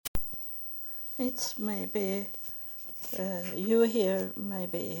It's maybe you hear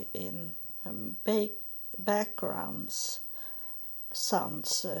maybe in backgrounds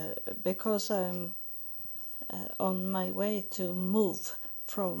sounds because I'm on my way to move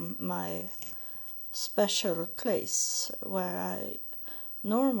from my special place where I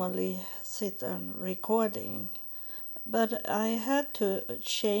normally sit and recording, but I had to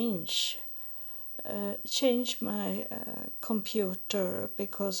change my computer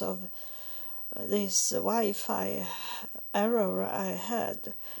because of this Wi-Fi error I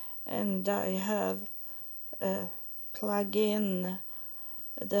had, and I have plug in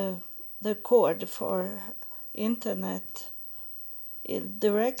the cord for internet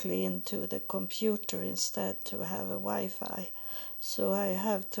directly into the computer instead to have a Wi-Fi. So I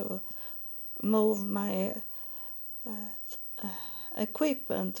have to move my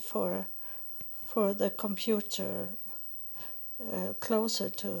equipment for the computer closer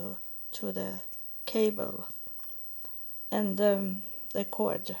to the cable and the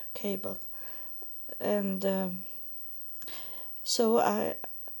cord cable, and so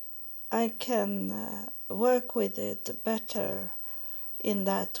I can work with it better in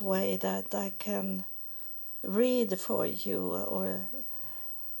that way, that I can read for you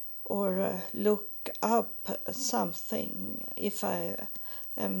or look up something if I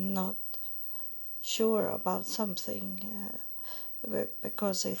am not sure about something,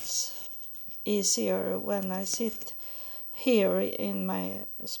 because it's easier when I sit here in my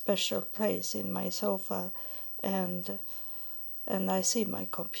special place in my sofa and I see my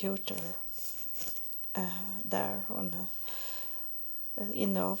computer there on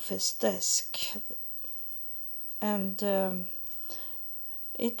in the office desk, and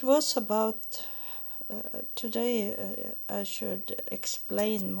it was about today I should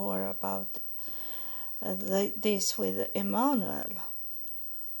explain more about this with Emmanuel,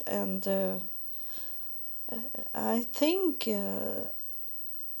 and I think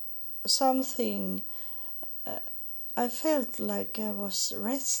something. I felt like I was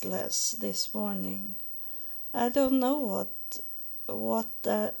restless this morning. I don't know what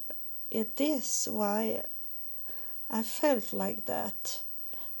it is, why I felt like that.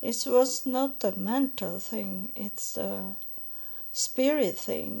 It was not a mental thing, it's a spirit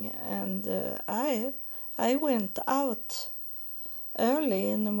thing, and I went out early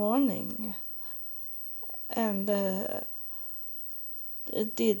in the morning and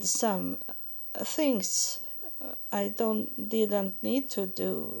did some things I didn't need to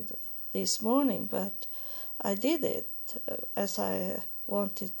do this morning, but I did it as I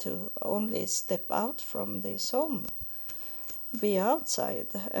wanted to only step out from this home, be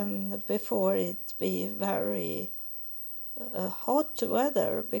outside, and before it be very hot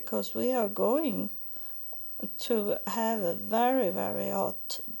weather, because we are going to have a very, very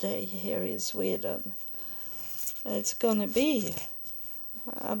hot day here in Sweden. It's gonna be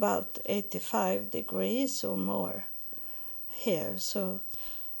about 85 degrees or more here, so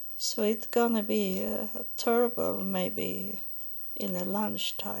it's gonna be terrible maybe in the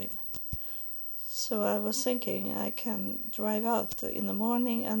lunchtime. So I was thinking I can drive out in the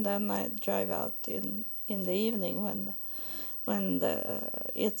morning and then I drive out in the evening when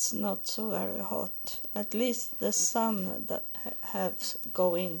it's not so very hot. At least the sun that has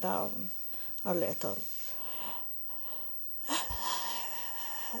going down a little.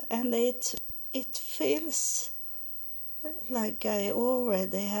 And it feels like I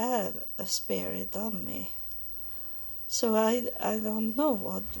already have a spirit on me. So I don't know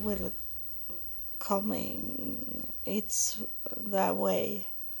what will coming. It's that way.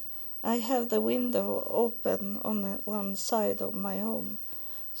 I have the window open on one side of my home,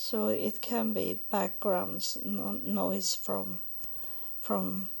 so it can be background noise from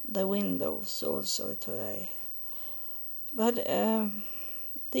the windows also today. But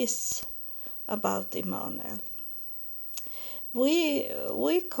this about Immanuel.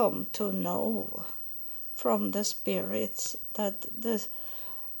 We come to know from the spirits that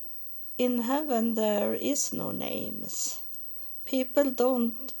in heaven there is no names. People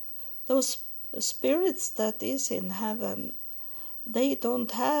don't, those spirits that is in heaven, they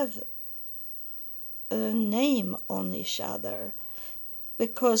don't have a name on each other,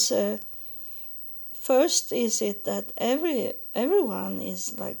 because first is it that everyone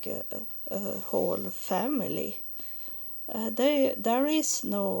is like a whole family. There is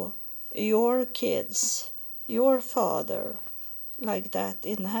no your kids, your father, like that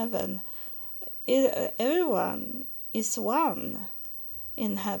in heaven. Everyone is one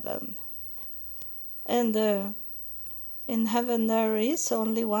in heaven. And in heaven there is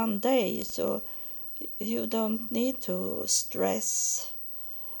only one day, so you don't need to stress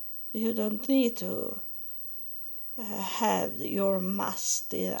You don't need to have your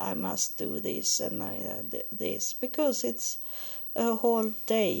must. I must do this and this, because it's a whole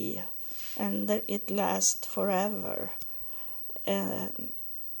day and it lasts forever.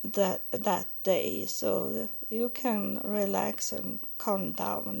 That day, so you can relax and calm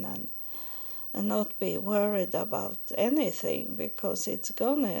down and not be worried about anything, because it's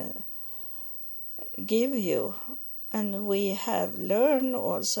gonna give you. And we have learned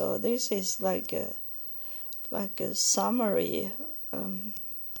also, this is like a summary,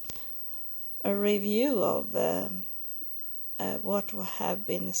 a review of what have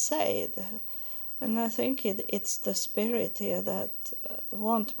been said. And I think it's the spirit here that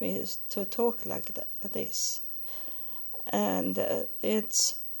want me to talk like this. And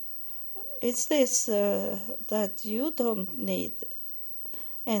it's this that you don't need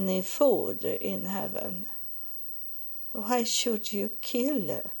any food in heaven. Why should you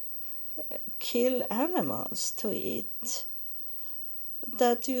kill animals to eat?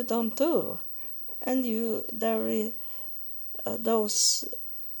 That you don't do. And there is those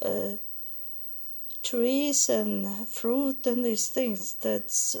trees and fruit and these things,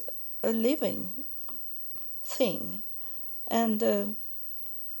 that's a living thing. And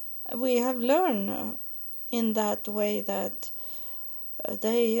we have learned in that way that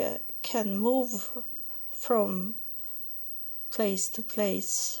they can move from place to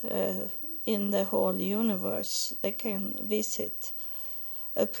place in the whole universe. They can visit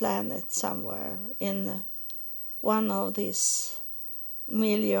a planet somewhere in one of these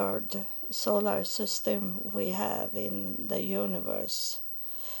milliard solar system we have in the universe.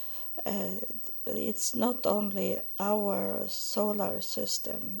 It's not only our solar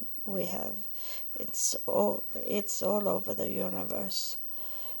system we have, it's all over the universe,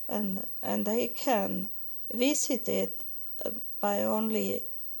 and they can visit it by only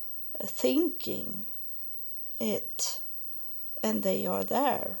thinking it, and they are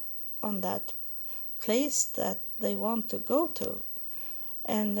there on that place that they want to go to.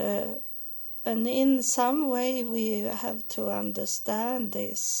 And in some way we have to understand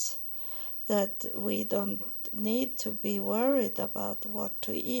this, that we don't need to be worried about what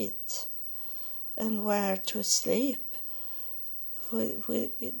to eat and where to sleep.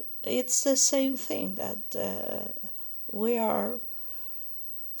 It's the same thing that we are.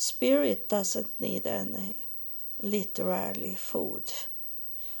 Spirit doesn't need any literally food.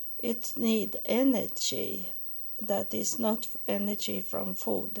 It needs energy that is not energy from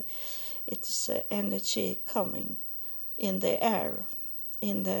food. It's energy coming in the air,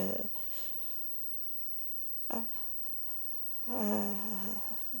 in the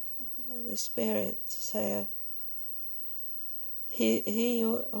spirit. So he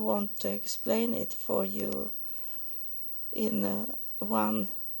want to explain it for you in one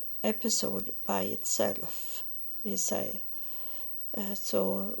episode by itself. He say,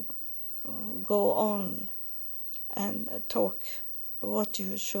 so go on and talk what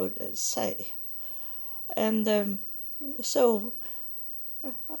you should say. And so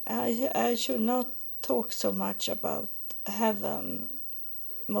I should not talk so much about heaven,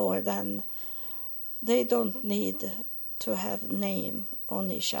 more than they don't need to have name on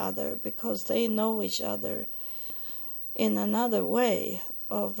each other, because they know each other in another way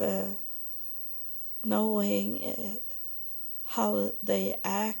of knowing how they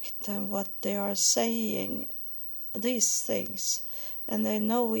act and what they are saying, these things, and they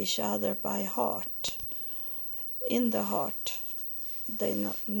know each other by heart. In the heart they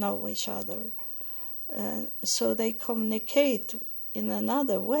know each other, so they communicate in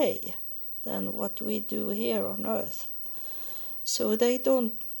another way than what we do here on earth. So they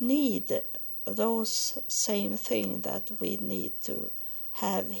don't need those same things that we need to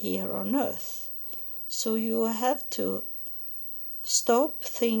have here on earth. So you have to stop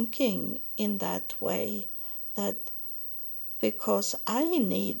thinking in that way, that because I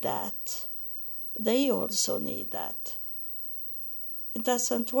need that, they also need that. It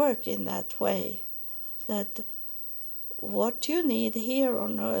doesn't work in that way, that what you need here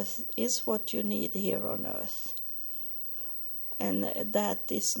on earth is what you need here on earth, and that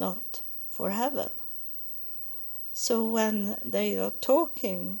is not for heaven. So when they are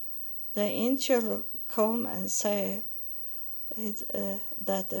talking, the angel come and say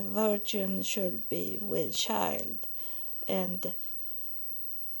that a virgin should be with child, and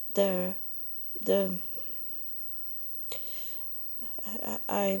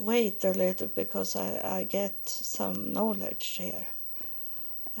I wait a little, because I get some knowledge here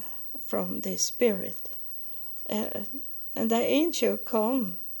from the spirit. And the angel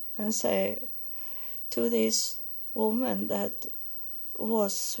come and say to this woman that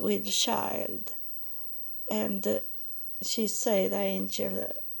was with child, and she said,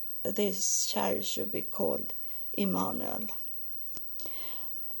 angel, this child should be called Emmanuel.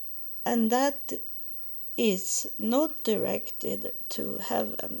 And that is not directed to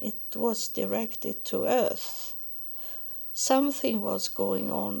heaven, it was directed to earth. Something was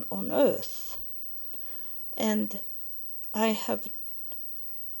going on earth. And I have,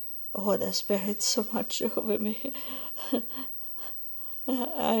 the Spirit so much over me.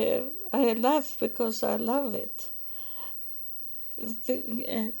 I laugh because I love it.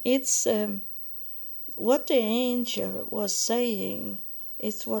 It's what the angel was saying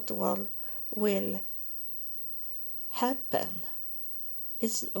is what will happen.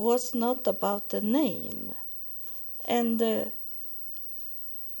 It was not about the name. And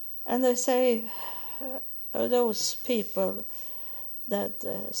I say, those people that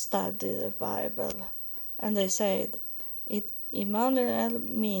study the Bible, and they said, Emmanuel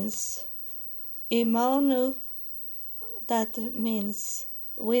means, Emmanuel, that means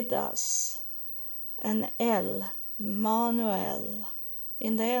with us, and El, Manuel.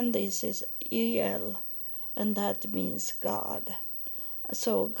 In the end, this is El, and that means God.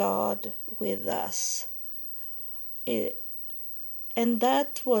 So God with us. And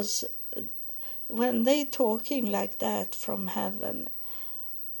that was, when they talking like that from heaven,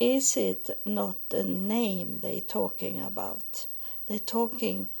 is it not a name they talking about? They're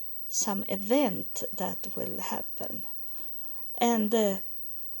talking some event that will happen. And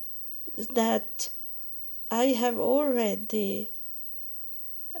that I have already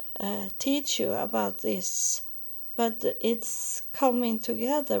teach you about this, but it's coming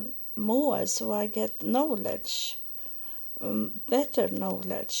together more, so I get knowledge, better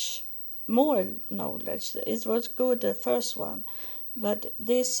knowledge, more knowledge. It was good, the first one, but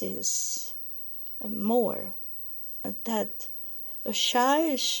this is more. That a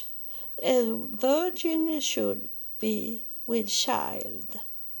child, a virgin should be with child.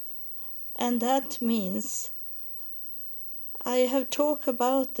 And that means, I have talked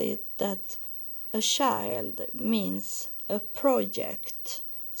about it, that a child means a project,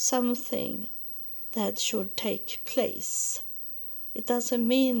 something that should take place. It doesn't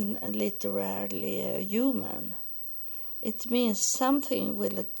mean literally a human. It means something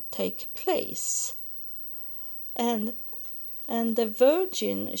will take place. And the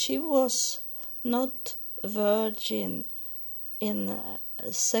virgin, she was not virgin in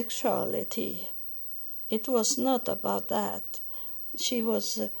sexuality. It was not about that. She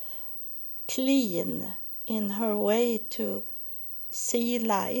was clean in her way to see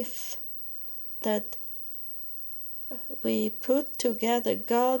life, that we put together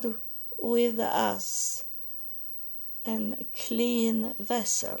God with us, and a clean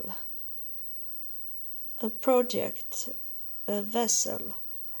vessel, a project, a vessel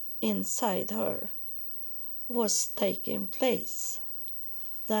inside her was taking place.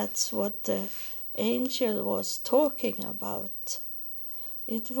 That's what the angel was talking about.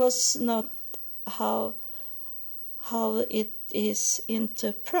 It was not how it is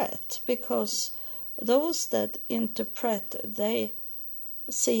interpreted, because those that interpret, they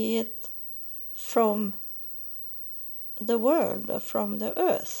see it from the world, from the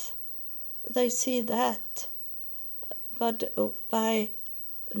earth. They see that. But by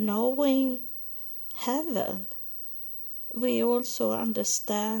knowing heaven, we also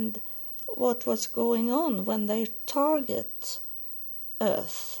understand what was going on when they target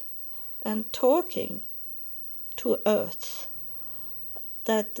earth and talking to earth,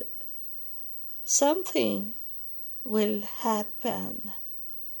 that something will happen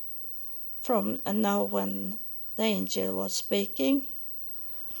from now when the angel was speaking,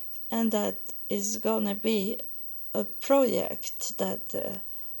 and that is going to be a project, that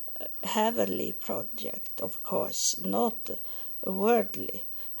heavenly project, of course, not worldly,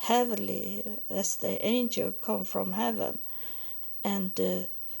 heavenly, as the angel come from heaven, and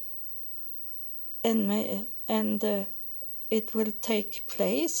it will take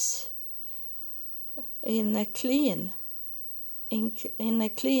place in a clean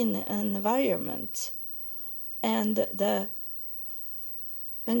environment, and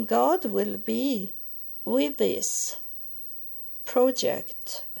God will be with this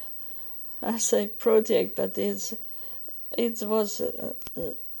project. I say project, but it was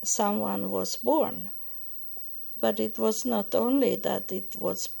someone was born, but it was not only that it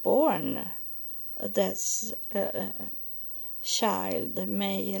was born. That's child, the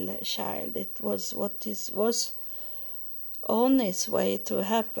male child. It was what was on its way to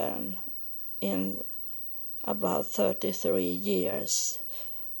happen in about 33 years.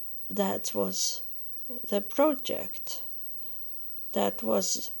 That was the project. that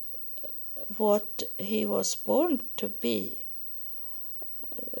was what he was born to be,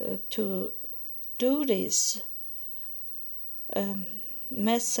 to do this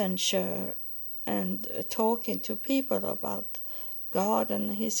messenger and talking to people about God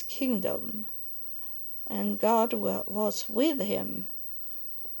and his kingdom. And God was with him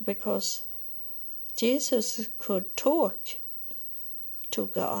because Jesus could talk to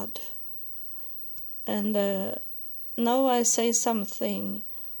God. And now I say something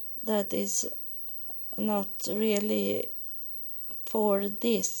that is not really for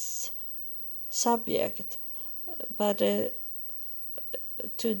this subject, but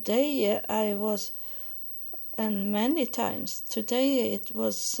today I was, and many times today it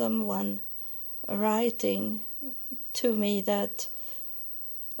was someone writing to me that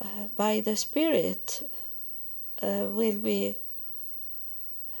by the Spirit we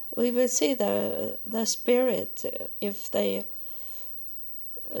will see the Spirit if they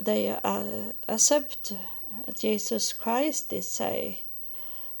accept Jesus Christ, they say,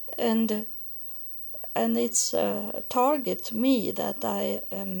 and it's target me that I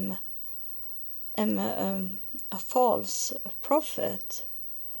am a false prophet.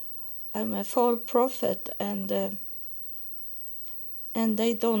 I'm a false prophet, and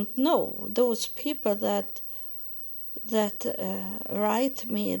they don't know, those people that write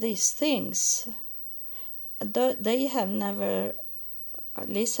me these things. They have never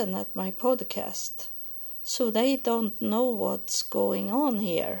listened at my podcast, so they don't know what's going on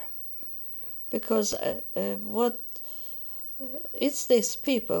here. Because it's these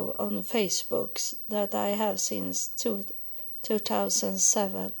people on Facebook that I have since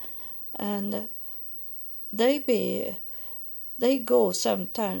 2007, and they go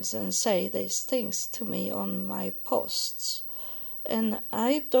sometimes and say these things to me on my posts, and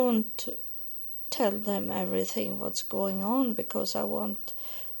I don't tell them everything what's going on because I want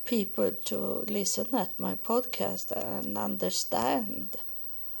people to listen at my podcast and understand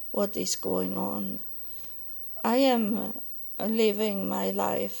what is going on. I am living my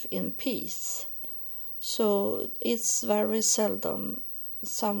life in peace, so it's very seldom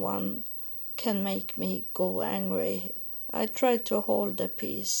someone can make me go angry. I try to hold the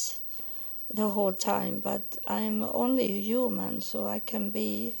peace the whole time, but I'm only human, so I can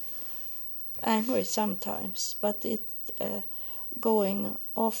be angry sometimes, but it's going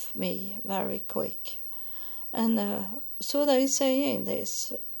off me very quick. And so they're saying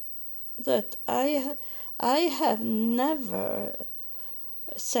this, that I have never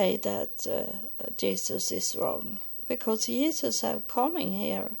said that Jesus is wrong, because Jesus have coming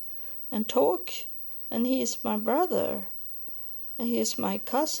here and talk, and he is my brother, and he is my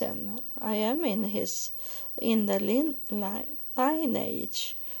cousin. I am in the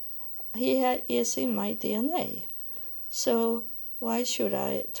lineage. He is in my DNA. So why should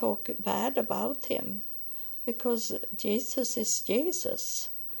I talk bad about him? Because Jesus is Jesus.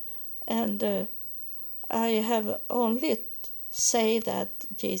 And I have only say that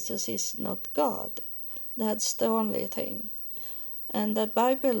Jesus is not God. That's the only thing. And the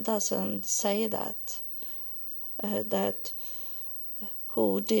Bible doesn't say that. That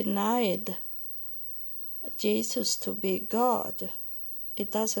who denied Jesus to be God.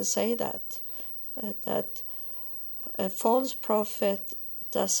 It doesn't say that. That a false prophet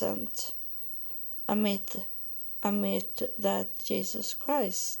doesn't admit that Jesus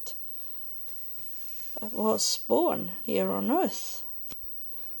Christ was born here on earth.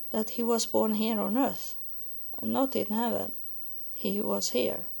 That he was born here on earth, not in heaven. He was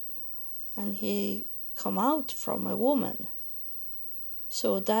here, and he come out from a woman.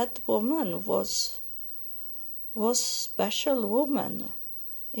 So that woman was special woman.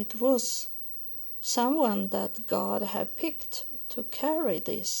 It was someone that God had picked to carry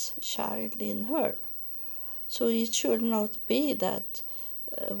this child in her. So it should not be that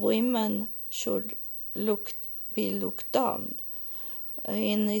women should be looked down.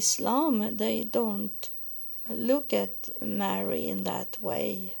 In Islam, they don't look at Mary in that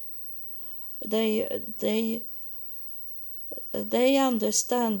way. They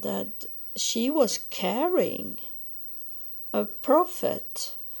understand that she was carrying a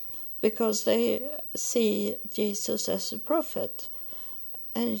prophet, because they see Jesus as a prophet,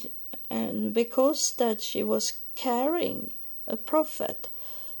 and because that she was carrying a prophet,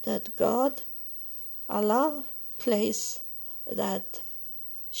 that God, Allah, placed that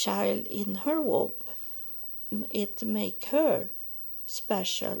child in her womb. It make her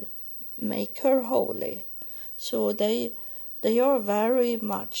special, make her holy. So they are very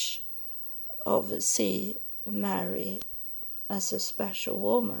much of see Mary as a special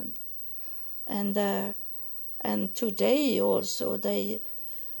woman. And And today also they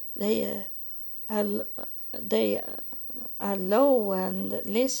al- they allow and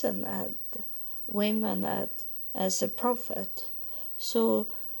listen at women as a prophet. So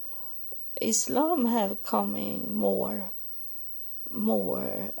Islam have coming more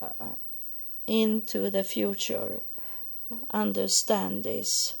into the future understand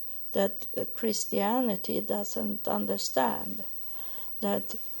this, that Christianity doesn't understand,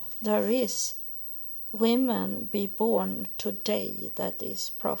 that there is women be born today that is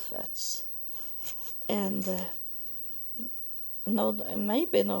prophets, and not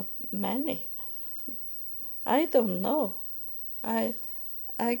maybe not many. I don't know. I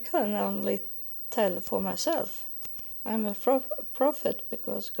can only tell for myself. I'm a prophet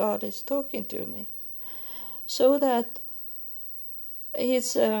because God is talking to me. So that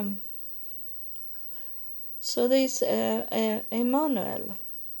it's so this Emmanuel.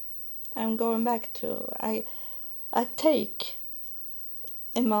 I'm going back to I take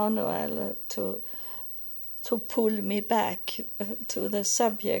Emmanuel to pull me back to the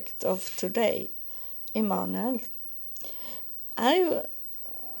subject of today. Emmanuel.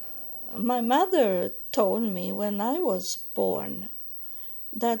 My mother told me when I was born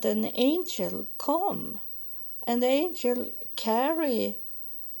that an angel come, and the angel carry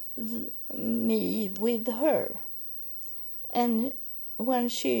me with her. And when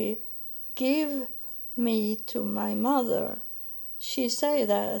she gave me to my mother, she said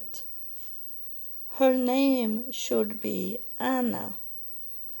that her name should be Anna.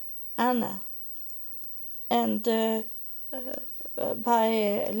 Anna. And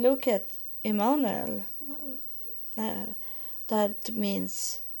by look at Emmanuel, that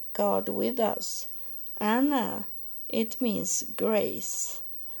means God with us. Anna, it means grace,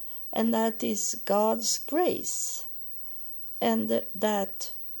 and that is God's grace, and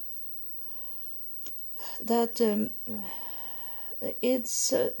that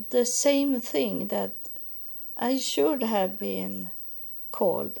it's the same thing that I should have been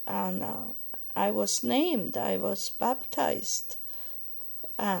called Anna. I was named, I was baptized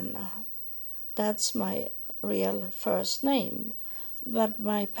Anna. That's my real first name. But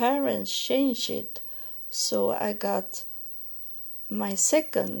my parents changed it, so I got my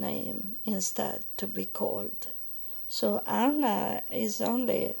second name instead to be called. So Anna is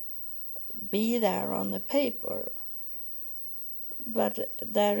only be there on the paper, but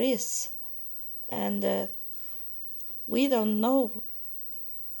there is, and we don't know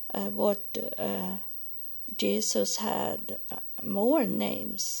what Jesus had more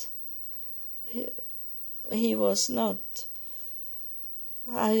names. He was not.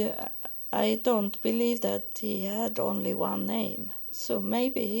 I don't believe that he had only one name. So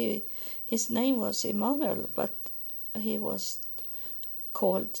maybe his name was Emmanuel, but he was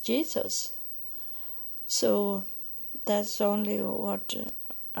called Jesus. So that's only what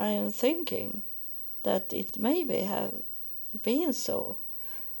I am thinking, that it maybe have been so,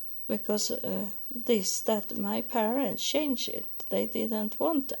 because that my parents changed it. They didn't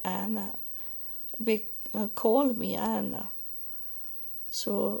want Anna, call me Anna.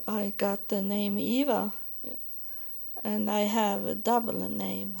 So I got the name Eva, and I have a double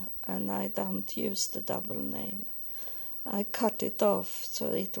name, and I don't use the double name. I cut it off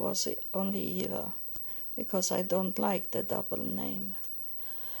so it was only Eva, because I don't like the double name.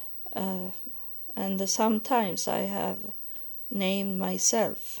 And sometimes I have named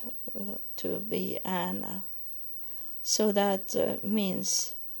myself to be Anna. So that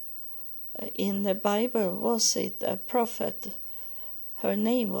means in the Bible, was it a prophet? Her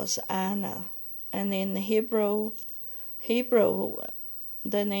name was Anna, and in Hebrew,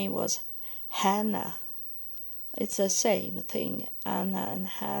 the name was Hannah. It's the same thing, Anna and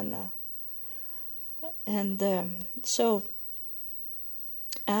Hannah. And so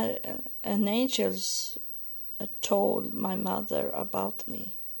an angel told my mother about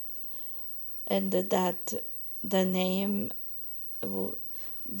me, and that the name,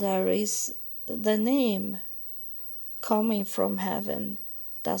 there is the name coming from heaven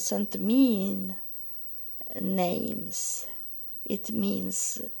doesn't mean names. It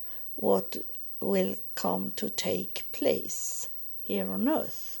means what will come to take place here on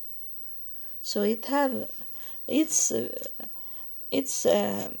earth. So it's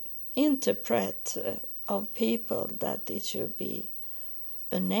interpret of people that it should be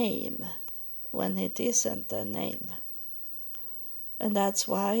a name when it isn't a name. And that's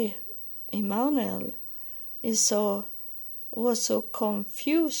why Emmanuel was so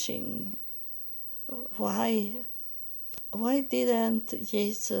confusing. Why didn't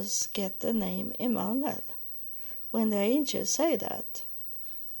Jesus get the name Emmanuel when the angels say that?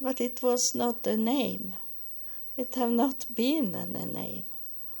 But it was not a name. It have not been any name.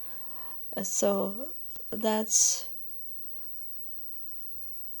 So that's,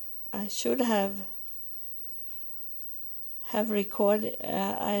 I should have recorded.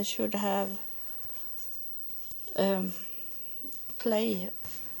 I should have play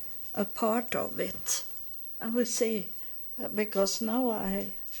a part of it. I will see, because now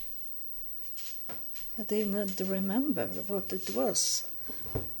I didn't remember what it was.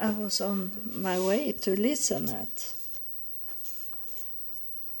 I was on my way to listen at.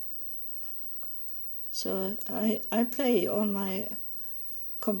 So I play on my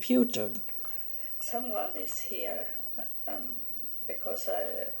computer. Someone is here, because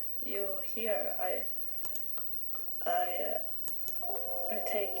you hear I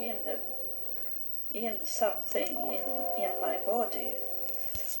take in something in my body,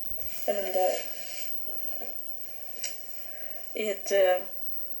 and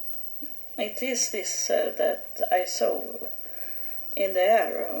it is this that I saw in the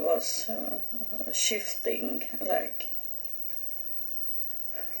air was shifting, like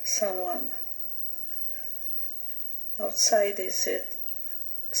someone outside. Is it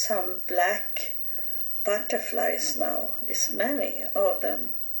some black butterflies now? It's many of them,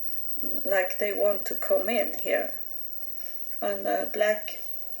 like they want to come in here. And black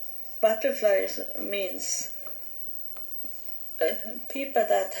butterflies means people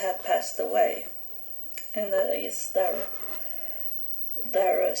that have passed away, and it's their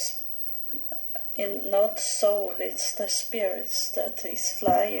in not soul, it's the spirits that is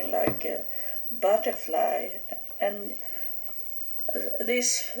flying like a butterfly. And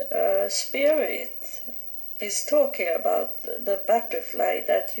this spirit is talking about the butterfly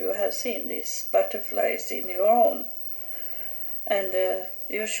that you have seen, these butterflies in your home, and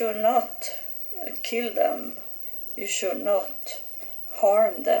you should not kill them, you should not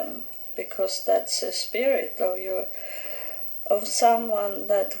harm them, because that's a spirit of someone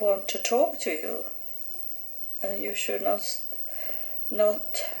that want to talk to you, and you should not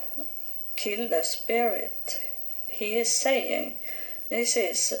kill the spirit. He is saying this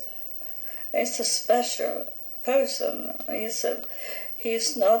is a special person.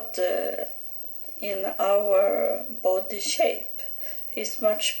 He's not in our body shape. He's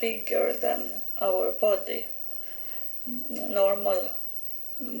much bigger than our body. Normal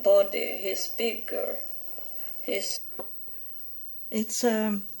body, he's bigger. It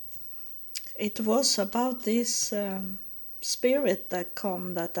was about this spirit that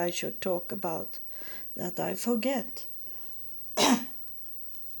come that I should talk about, that I forget.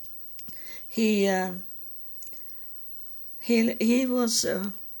 He was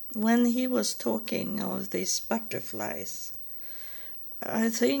when he was talking of these butterflies, I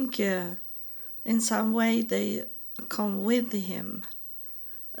think in some way they come with him,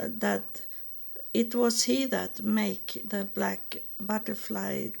 that it was he that make the black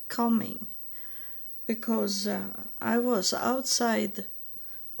butterfly coming, because I was outside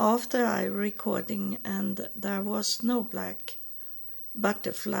after I recording and there was no black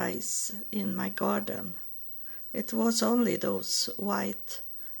butterflies in my garden. It was only those white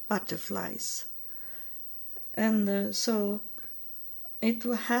butterflies. And so it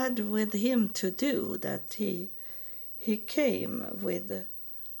had with him to do that he came with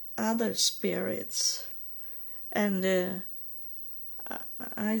other spirits. And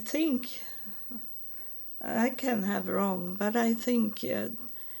I think, I can have wrong, but I think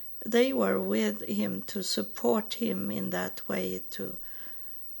they were with him to support him in that way, to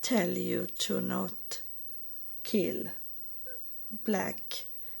tell you to not kill black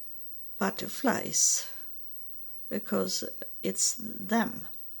butterflies, because it's them,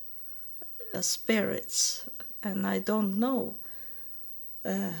 spirits, and I don't know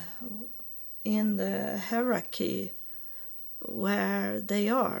in the hierarchy where they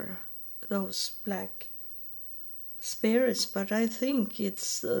are, those black spirits, but I think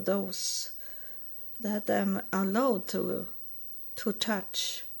it's those that am allowed to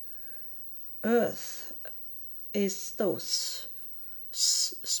touch earth, is those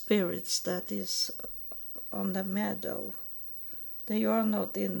spirits that is on the meadow. They are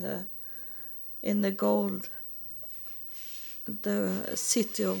not in the gold, the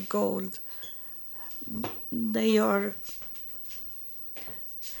city of gold. They are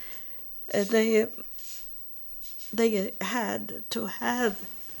they had to have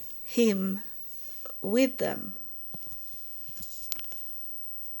him with them.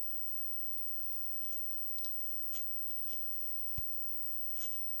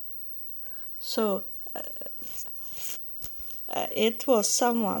 So it was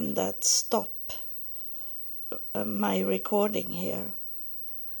someone that stopped my recording here.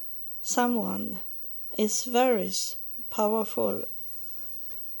 Someone It's very powerful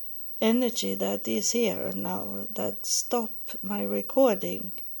energy that is here now that stop my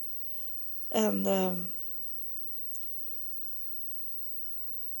recording. And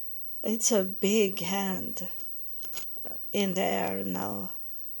it's a big hand in the air now.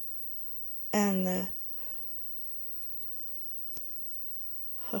 And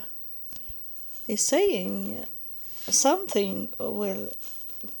he's saying something will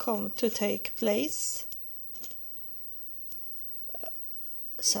come to take place.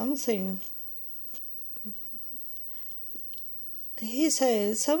 Something, he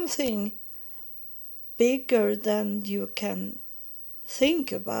says, something bigger than you can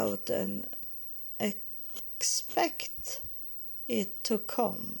think about and expect it to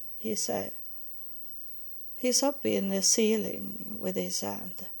come, he said. He's up in the ceiling with his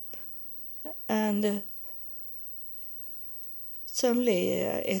hand. And suddenly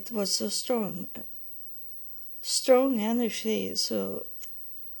it was a strong energy, so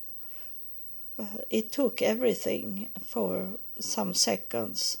it took everything for some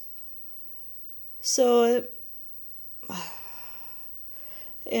seconds. So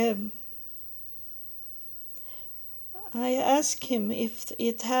I asked him if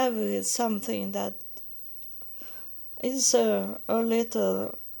it have something that is a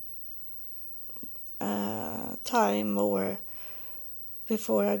little time or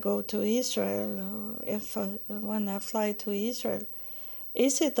before I go to Israel, if when I fly to Israel.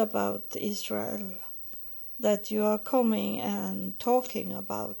 Is it about Israel that you are coming and talking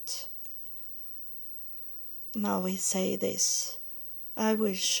about? Now he say this, I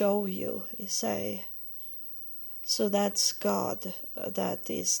will show you, he say. So that's God that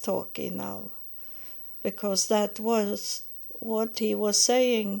is talking now. Because that was what he was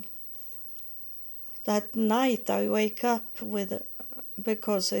saying that night I wake up with,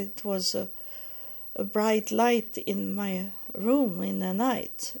 because it was a bright light in my room in the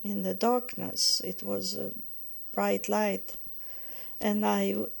night, in the darkness. It was a bright light. And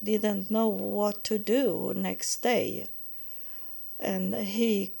I didn't know what to do next day. And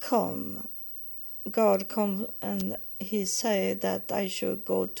God come and he said that I should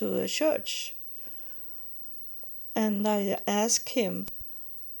go to a church. And I asked him,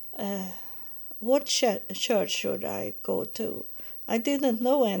 what church should I go to? I didn't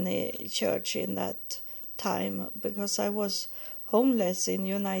know any church in that time because I was homeless in the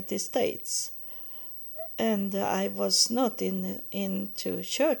United States. And I was not into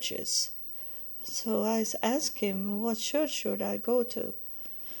churches. So I asked him, what church should I go to?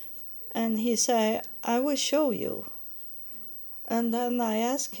 And he said, I will show you. And then I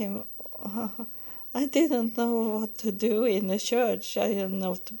asked him, I didn't know what to do in a church. I had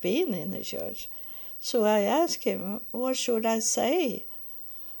not been in a church. So I asked him, what should I say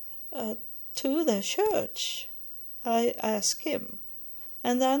to the church? I asked him.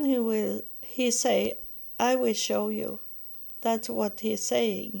 And then he say, I will show you. That's what he's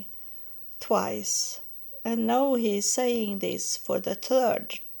saying twice. And now he's saying this for the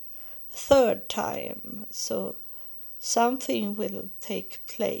third time. So something will take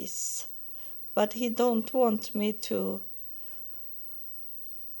place. But he don't want me to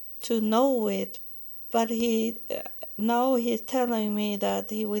know it. But now he's telling me that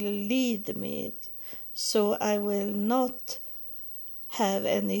he will lead me. So I will not have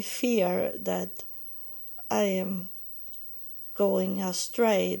any fear that I am going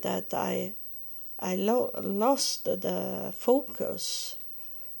astray, that I lost the focus.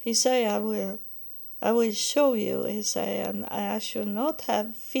 He say, I will show you, he say, and I should not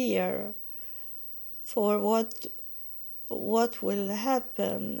have fear for what will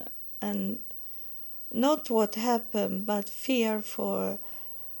happen, and not what happened, but fear for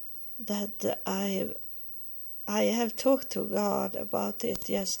that I have talked to God about it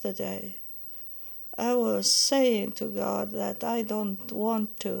yesterday. I was saying to God that I don't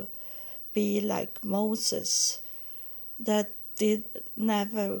want to be like Moses, that did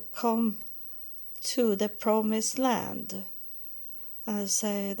never come to the promised land. I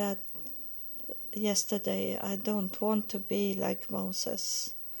say that yesterday, I don't want to be like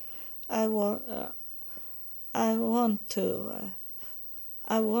Moses. I want to,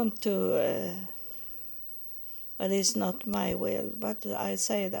 but it's not my will, but I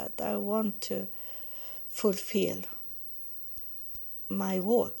say that I want to fulfill my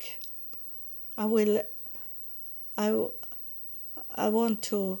walk. I want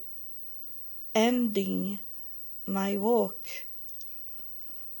to ending my walk,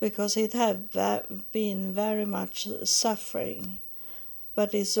 because it have been very much suffering,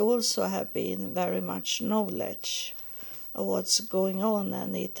 but it's also have been very much knowledge of what's going on,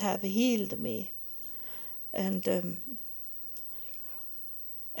 and it have healed me. and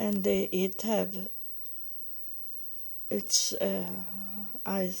it's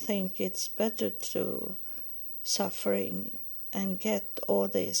I think it's better to suffering and get all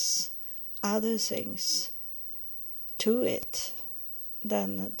these other things to it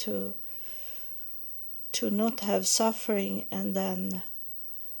than to not have suffering and then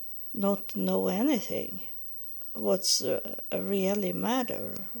not know anything what's really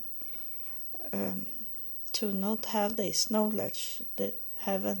matter, to not have this knowledge that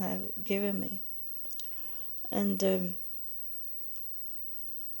heaven have given me. And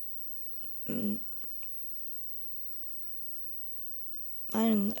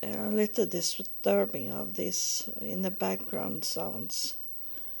I'm a little disturbing of this in the background sounds.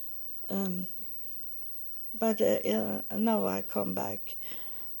 But now I come back.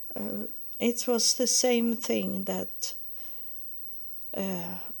 It was the same thing that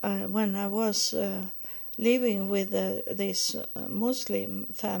when I was living with this Muslim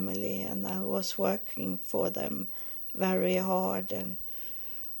family, and I was working for them very hard,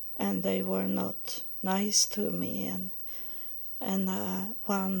 and they were not nice to me, and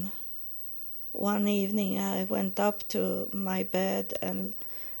one evening I went up to my bed, and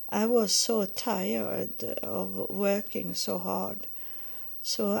I was so tired of working so hard,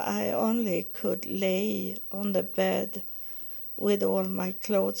 so I only could lay on the bed with all my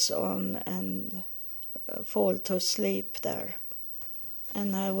clothes on and fall to sleep there.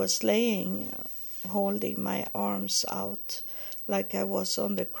 And I was laying, holding my arms out like I was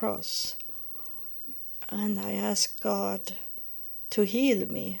on the cross. And I asked God to heal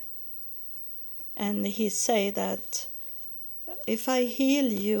me. And he said that if I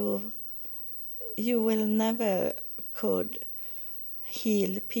heal you, you will never could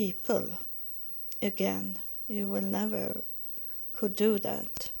heal people again. You will never could do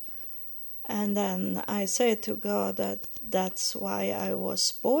that. And then I said to God that that's why I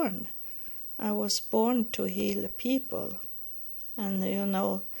was born. I was born to heal people. And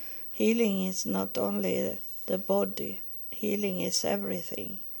healing is not only the body, healing is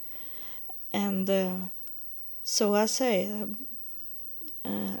everything. And so I say,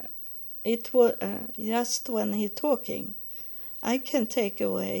 it was just when he's talking, I can take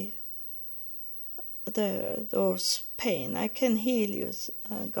away those pain. I can heal you,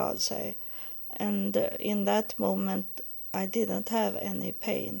 God say. And in that moment, I didn't have any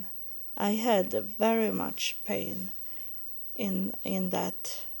pain. I had very much pain in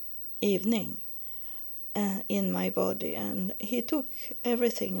that evening in my body, and he took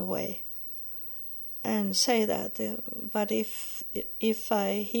everything away and say that, but if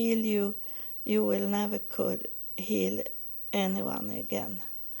I heal you, you will never could heal anyone again.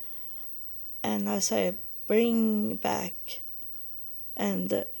 And I say, bring back.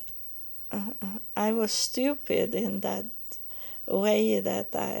 And I was stupid in that way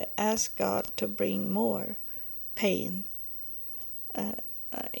that I asked God to bring more pain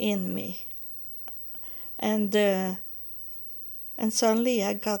in me. And suddenly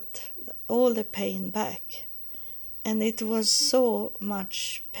I got all the pain back. And it was so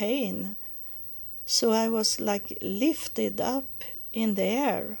much pain. So I was like lifted up in the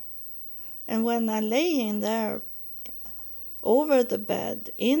air. And when I lay in there over the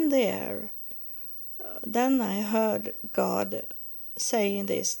bed in the air, then I heard God saying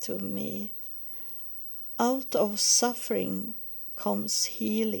this to me: out of suffering comes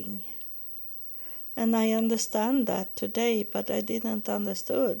healing. And I understand that today, but I didn't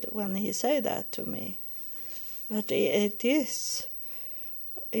understood when he said that to me. But it is.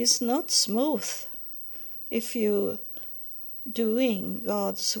 It's not smooth if you doing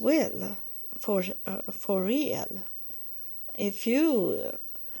God's will for real. If you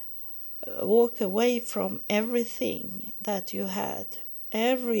walk away from everything that you had,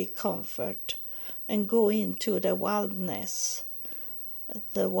 every comfort, and go into the wildness,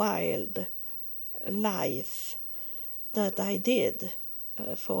 the wild life that I did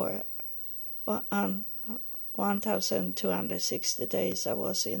for 1,260 days. I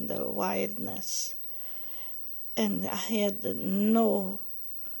was in the wildness, and I had no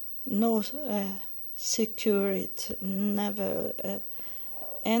security, never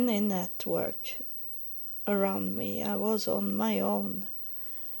any network around me. I was on my own,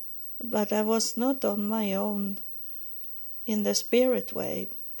 but I was not on my own in the spirit way,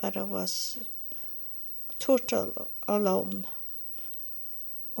 but I was total alone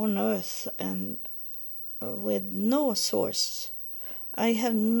on earth and with no source. I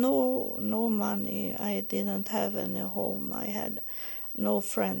have no money. I didn't have any home. I had no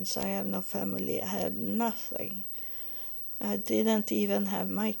friends. I have no family. I had nothing. I didn't even have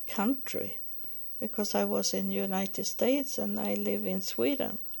my country. because I was in the United States and I live in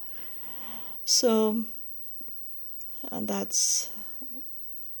Sweden. So, and that's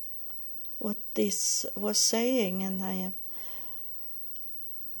what this was saying, and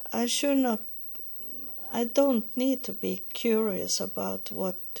I should not, I don't need to be curious about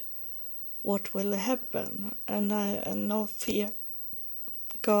what will happen, and I no fear.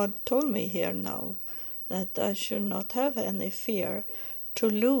 God told me here now that I should not have any fear to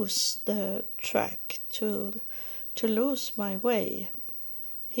lose the track, to lose my way.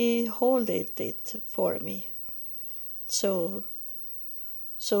 He holded it for me. So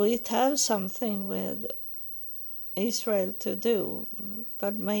it has something with Israel to do,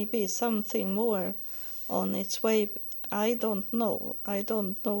 but maybe something more on its way. I don't know. I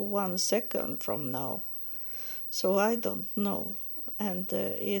don't know 1 second from now. So I don't know. And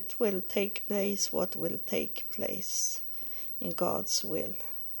it will take place what will take place in God's will.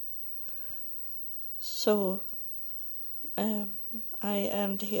 So I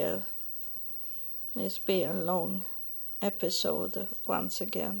end here. It's been a long episode once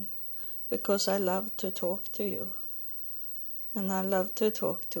again, because I love to talk to you. And I love to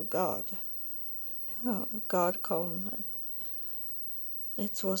talk to God. God come.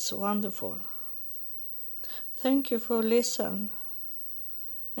 It was wonderful. Thank you for listening,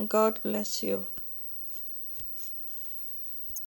 and God bless you.